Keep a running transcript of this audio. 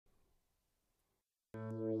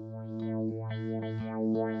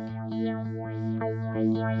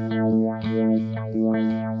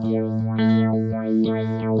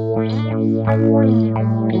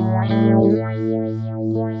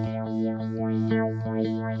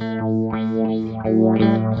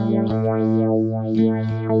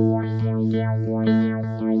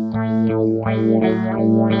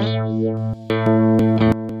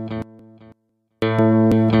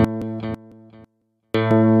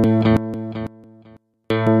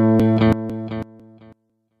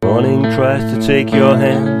Morning tries to take your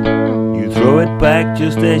hand, you throw it back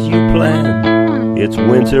just as you planned. It's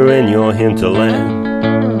winter in your hinterland.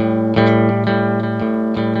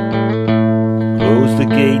 Close the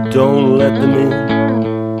gate, don't let them in.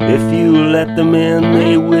 If you let them in,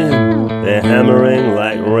 they win. They're hammering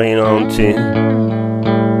like rain on tin.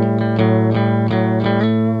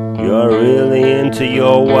 You're really into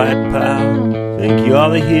your white pal, think you're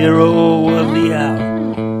the hero of the hour.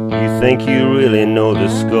 You think you really know the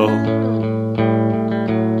score.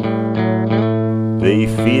 They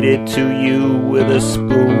feed it to you with a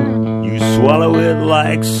spoon. You swallow it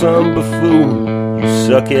like some buffoon. You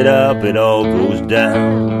suck it up, it all goes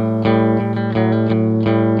down.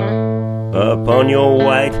 Up on your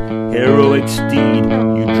white heroic steed,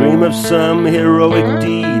 you dream of some heroic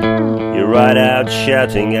deed. You ride out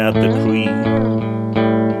shouting out the creed.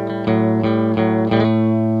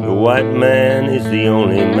 The white man is the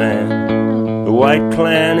only man. The white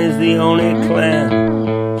clan is the only clan.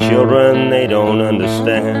 Children, they don't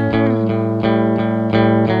understand.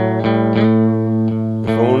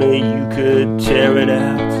 If only you could tear it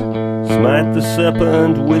out, smite the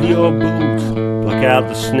serpent with your boot, pluck out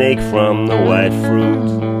the snake from the white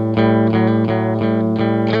fruit.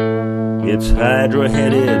 It's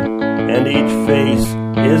hydra-headed, and each face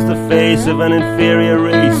is the face of an inferior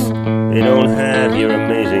race. They don't have your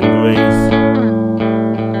amazing grace.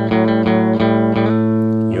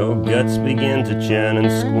 Your guts begin to churn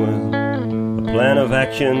and squirm. A plan of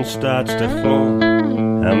action starts to form.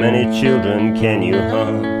 How many children can you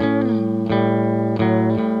harm?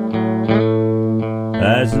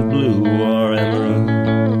 Eyes of blue or emerald,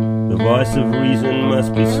 the voice of reason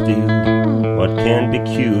must be stilled. What can't be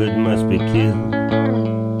cured must be killed.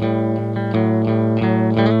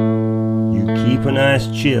 You keep an ice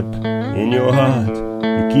chip in your heart.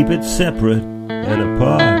 You keep it separate and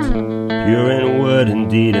apart, pure in word and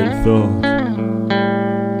deed and thought.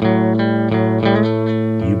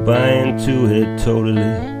 You buy into it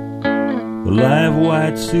totally, the lie of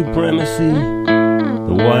white supremacy.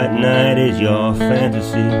 The white knight is your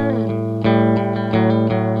fantasy.